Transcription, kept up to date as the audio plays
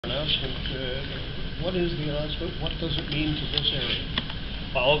Announcement. What is the announcement? What does it mean to this area?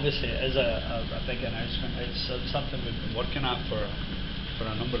 Well, obviously it is a big announcement. It's something we've been working at for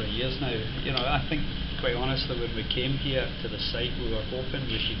a number of years now. You know, I think quite honestly when we came here to the site we were hoping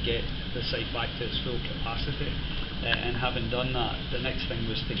we could get the site back to its full capacity, and having done that, the next thing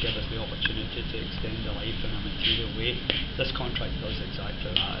was to give us the opportunity to extend the life in a material way. This contract does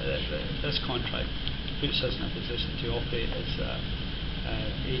exactly that. This contract puts us in a position to operate as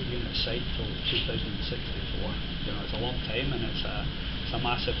 8-unit site till 2064. You know, it's a long time and it's a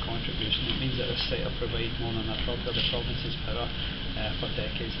massive contribution. It means that this site will provide more than a third of the province's power for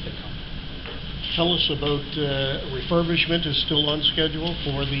decades to come. Tell us about refurbishment is still on schedule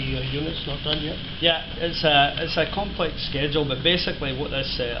for the units, not done yet? Yeah, it's a complex schedule, but basically what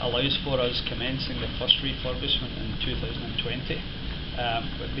this allows for us commencing the first refurbishment in 2020.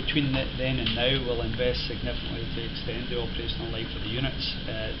 But between then and now we'll invest significantly to extend the operational life of the units,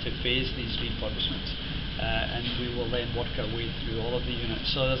 to phase these refurbishments, and we will then work our way through all of the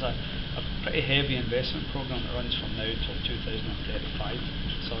units. So there's a pretty heavy investment programme that runs from now till 2035.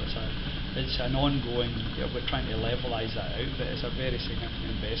 So it's an ongoing, we're trying to levelise that out, but it's a very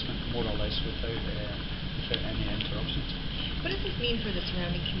significant investment, more or less without any interruptions. What does this mean for the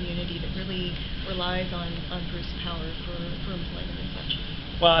surrounding community that really relies on Bruce Power for employment and such?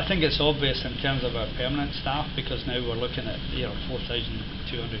 Well, I think it's obvious in terms of our permanent staff, because now we're looking at 4,250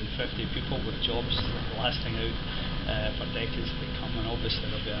 people with jobs lasting out for decades to come, and obviously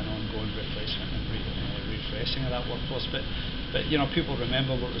there'll be an ongoing replacement and refreshing of that workforce. But people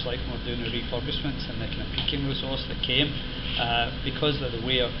remember what it was like when we were doing the refurbishments and the kind of peaking resource that came. Because of the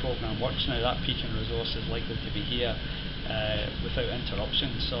way our programme works now, that peaking resource is likely to be here without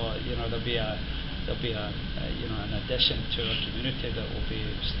interruption. So there'll be an addition to our community that will be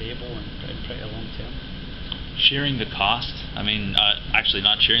stable and pretty long term. Sharing the cost, actually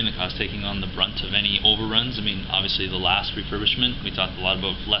not sharing the cost, taking on the brunt of any overruns. Obviously the last refurbishment, we talked a lot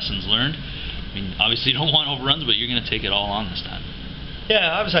about lessons learned. Obviously you don't want overruns, but you're going to take it all on this time.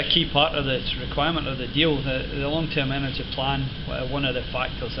 Yeah, that was a key part of the requirement of the deal. The long-term energy plan, one of the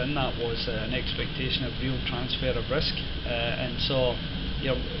factors in that was an expectation of real transfer of risk, and so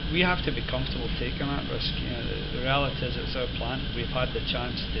we have to be comfortable taking that risk. The reality is it's our plant. We've had the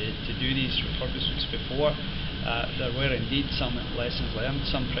chance to do these refurbishments before. There were indeed some lessons learned,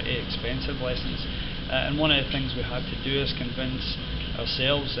 some pretty expensive lessons, and one of the things we had to do is convince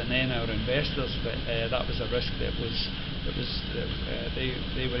ourselves and then our investors that that was a risk that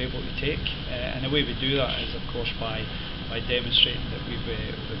they were able to take, and the way we do that is of course by demonstrating that we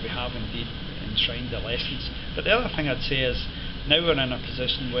have indeed enshrined the lessons. But the other thing I'd say is now we're in a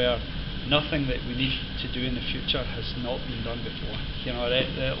position where nothing that we need to do in the future has not been done before.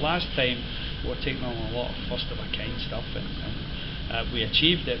 The last time we were taking on a lot of first of a kind stuff, and we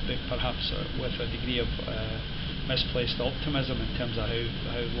achieved it, but perhaps with a degree of misplaced optimism in terms of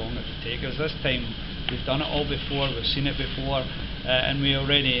how long it would take us. This time we've done it all before, we've seen it before, and we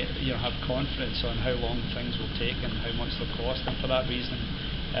already have confidence on how long things will take and how much they'll cost, and for that reason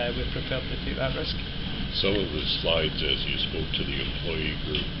we're prepared to take that risk. Some of the slides as you spoke to the employee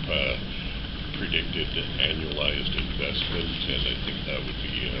group predicted annualized investment, and I think that would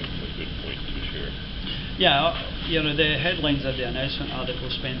be a good point to share. Yeah, the headlines of the announcement are that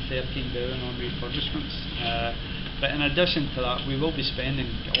we'll spend $13 billion on refurbishments. But in addition to that, we will be spending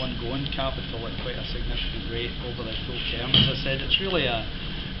ongoing capital at quite a significant rate over the full term. As I said, it's really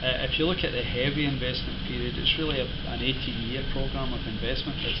if you look at the heavy investment period, it's really an 18-year programme of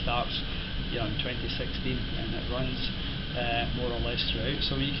investment that starts in 2016 and it runs more or less throughout.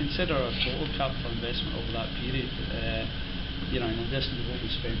 So when you consider our total capital investment over that period, in addition to what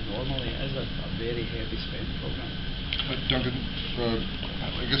we spend normally, it is a very heavy spend programme. Duncan,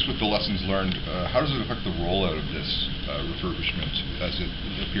 I guess with the lessons learned, how does it affect the rollout of this refurbishment, as it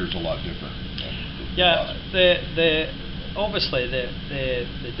appears a lot different? Yeah, obviously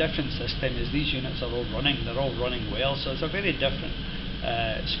the difference this time is these units are all running. They're all running well, so it's a very different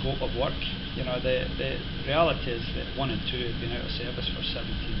scope of work. The reality is that 1 and 2 have been out of service for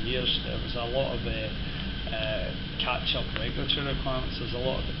 17 years. There was a lot of catch-up regulatory requirements. There's a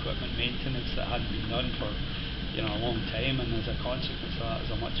lot of equipment maintenance that hadn't been done for a long time, and as a consequence of that,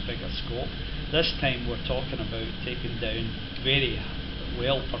 there's a much bigger scope. This time we're talking about taking down very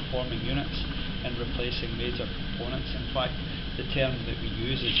well-performing units and replacing major components. In fact, the term that we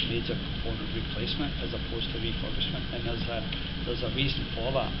use is major component replacement as opposed to refurbishment, and there's a reason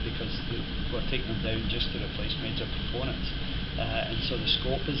for that, because we're taking them down just to replace major components, and so the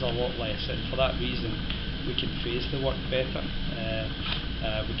scope is a lot less, and for that reason we can phase the work better,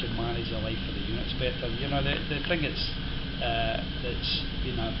 we can manage the life of the units better. The thing that's that's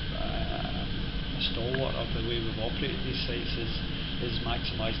been a stalwart of the way we've operated these sites is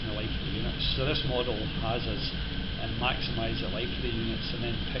maximising the life of the units. So this model has us maximise the life of the units and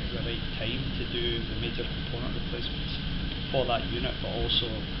then pick the right time to do the major component replacements for that unit, but also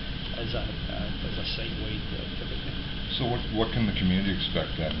as a site-wide activity. So what can the community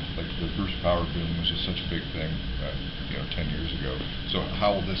expect then? Like the Bruce Power boom was just such a big thing, 10 years ago. So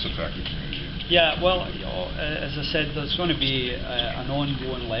how will this affect the community? Yeah, well, as I said, there's going to be an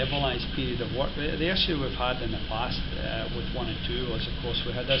ongoing levelised period of work. The issue we've had in the past with 1 and 2 was, of course,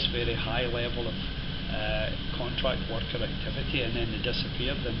 we had this very high level of contract worker activity, and then they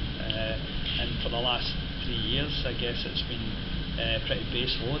disappeared. And for the last 3 years, I guess it's been pretty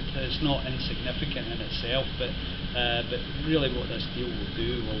base load. It's not insignificant in itself, but really what this deal will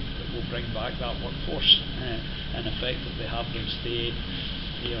do will bring back that workforce and effectively have them stay.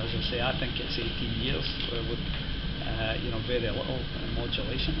 As I say, I think it's 18 years with very little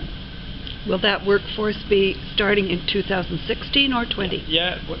modulation. Will that workforce be starting in 2016 or 20?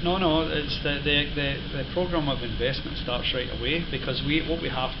 Yeah, but no. It's the program of investment starts right away, because what we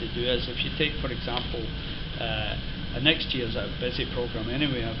have to do is, if you take, for example, next year's a busy program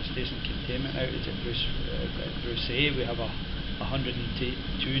anyway. We have a station containment outage at Bruce A. We have a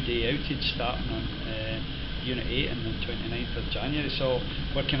 102-day outage starting on Unit 8 on the 29th of January. So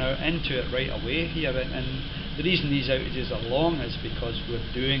we're kind of into it right away here. And the reason these outages are long is because we're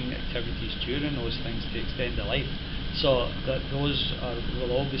doing activities during those things to extend the life. So that those will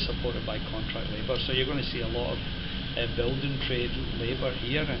all be supported by contract labour. So you're going to see a lot of building trade labour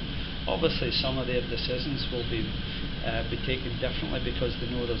here, and obviously some of their decisions will be taken differently because they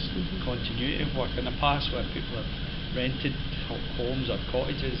know there's continuity of work. In the past, where people have rented homes or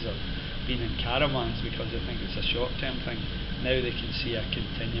cottages or been in caravans because they think it's a short-term thing, now they can see a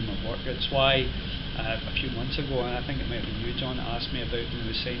continuum of work. It's why a few months ago, and I think it might have been you, John, that asked me about when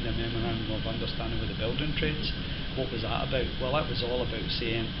we signed the memorandum of understanding with the building trades. What was that about? Well, that was all about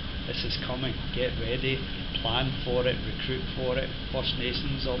saying this is coming, get ready, plan for it, recruit for it, First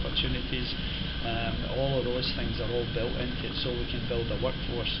Nations opportunities, all of those things are all built into it, so we can build a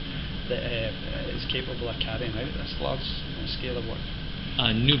workforce that is capable of carrying out this large scale of work.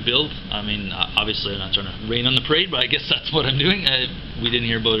 New build, I mean, obviously I'm not trying to rain on the parade, but I guess that's what I'm doing. We didn't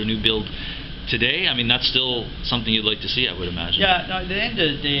hear about a new build today. I mean, that's still something you'd like to see, I would imagine. Yeah, no, at the end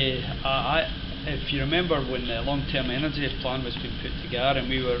of the day, if you remember when the long-term energy plan was being put together and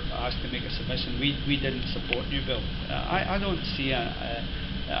we were asked to make a submission, we didn't support new build. I don't see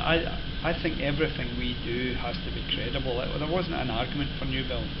I think everything we do has to be credible. There wasn't an argument for new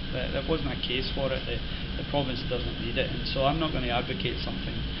build. There wasn't a case for it. The province doesn't need it, and so I'm not going to advocate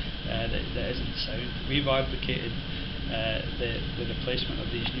something that isn't sound. We've advocated the replacement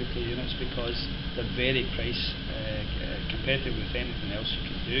of these nuclear units because they're very price competitive with anything else you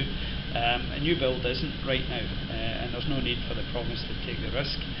can do. A new build isn't right now, and there's no need for the province to take the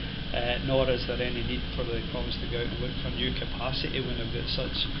risk, nor is there any need for the province to go out and look for new capacity when they've got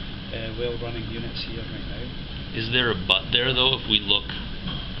such well-running units here right now. Is there a but there, though, if we look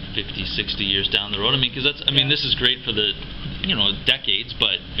 50, 60 years down the road? I mean, because this is great for the decades,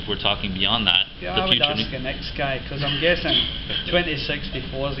 but if we're talking beyond that, yeah, the I would future. ask the next guy, because I'm guessing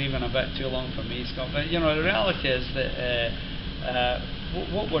 2064 is even a bit too long for me, Scott. But the reality is that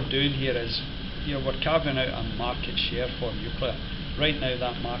what we're doing here is we're carving out a market share for nuclear. Right now,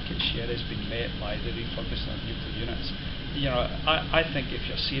 that market share has been met by the refurbishment of nuclear units. I think if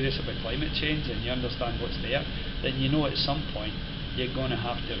you're serious about climate change and you understand what's there, then at some point you're going to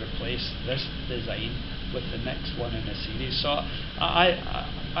have to replace this design with the next one in the series. So I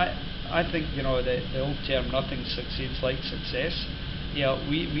think the old term, nothing succeeds like success.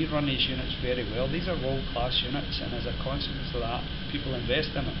 We run these units very well. These are world-class units, and as a consequence of that, people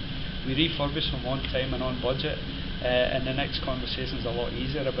invest in them. We refurbish them on time and on budget, and the next conversation is a lot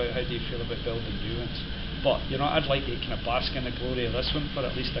easier about how do you feel about building new ones. But I'd like to kind of bask in the glory of this one for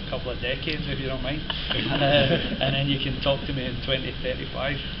at least a couple of decades, if you don't mind, and then you can talk to me in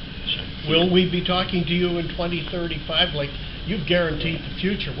 2035. Will we be talking to you in 2035? Like, you've guaranteed the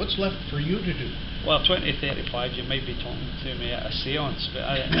future. What's left for you to do? Well, 2035, you might be talking to me at a seance, but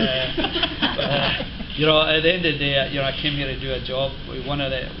at the end of the day, I came here to do a job. One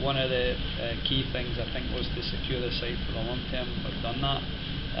of the key things I think was to secure the site for the long term. We've done that.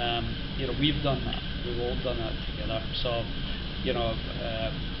 We've done that. We've all done that together. So,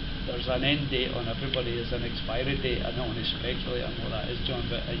 there's an end date on everybody. There's an expiry date. I don't want to speculate on what that is, John.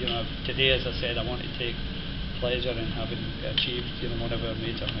 But today, as I said, I want to take pleasure in having achieved one of our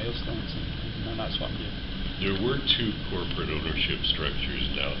major milestones, and that's what I'm doing. There were two corporate ownership structures.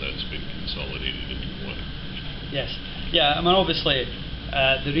 Now that's been consolidated into one. Yes. Yeah, I mean, obviously,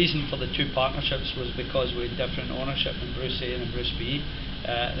 the reason for the two partnerships was because we had different ownership in Bruce A and Bruce B.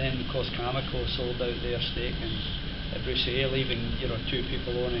 Then, of course, Cameco sold out their stake in Bruce A, leaving two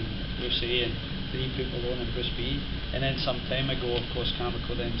people owning Bruce A and three people owning Bruce B. And then some time ago, of course,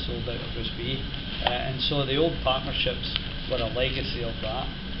 Cameco then sold out of Bruce B. And so the old partnerships were a legacy of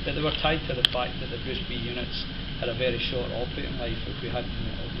that, but they were tied to the fact that the Bruce B units had a very short operating life if we hadn't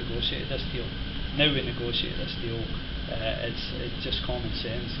negotiated this deal. Now we negotiate this deal, it's just common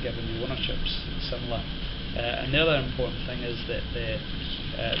sense given the ownerships similar. And the other important thing is that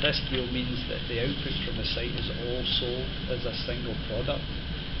this deal means that the output from the site is all sold as a single product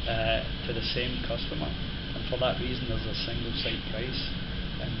to the same customer, and for that reason there's a single site price,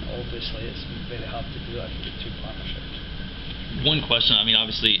 and obviously it's very hard to do that with two partnerships. One question, I mean,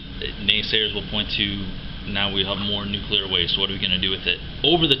 obviously naysayers will point to now we have more nuclear waste, what are we going to do with it?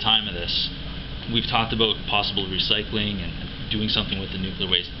 Over the time of this, we've talked about possible recycling and doing something with the nuclear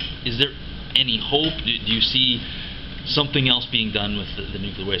waste. Is there any hope? Do you see something else being done with the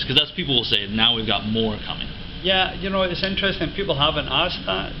nuclear waste? Because that's people will say, now we've got more coming. Yeah, it's interesting. People haven't asked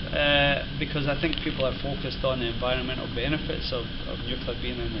that because I think people are focused on the environmental benefits of nuclear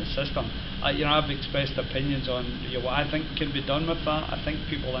being in the system. I've expressed opinions on what I think can be done with that. I think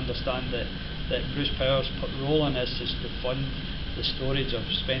people understand that Bruce Power's role in this is to fund the storage of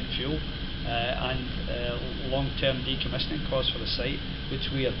spent fuel and long-term decommissioning costs for the site, which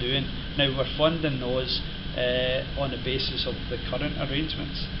we are doing. Now we're funding those on the basis of the current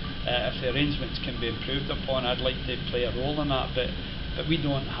arrangements. If the arrangements can be improved upon, I'd like to play a role in that, but we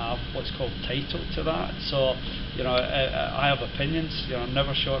don't have what's called title to that. So, I have opinions. I'm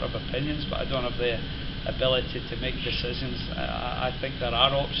never short of opinions, but I don't have the ability to make decisions. I think there are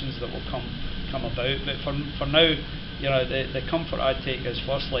options that will come about, but for now, the comfort I take is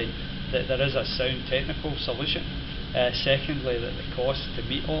firstly that there is a sound technical solution. Secondly, that the costs to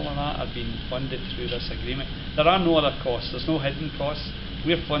meet all of that have been funded through this agreement. There are no other costs. There's no hidden costs.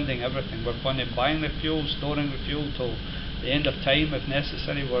 We're funding everything. We're funding buying the fuel, storing the fuel till the end of time if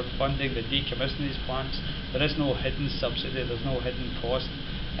necessary. We're funding the decommissioning these plants. There is no hidden subsidy. There's no hidden cost,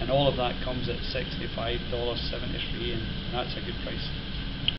 and all of that comes at $65.73, and that's a good price.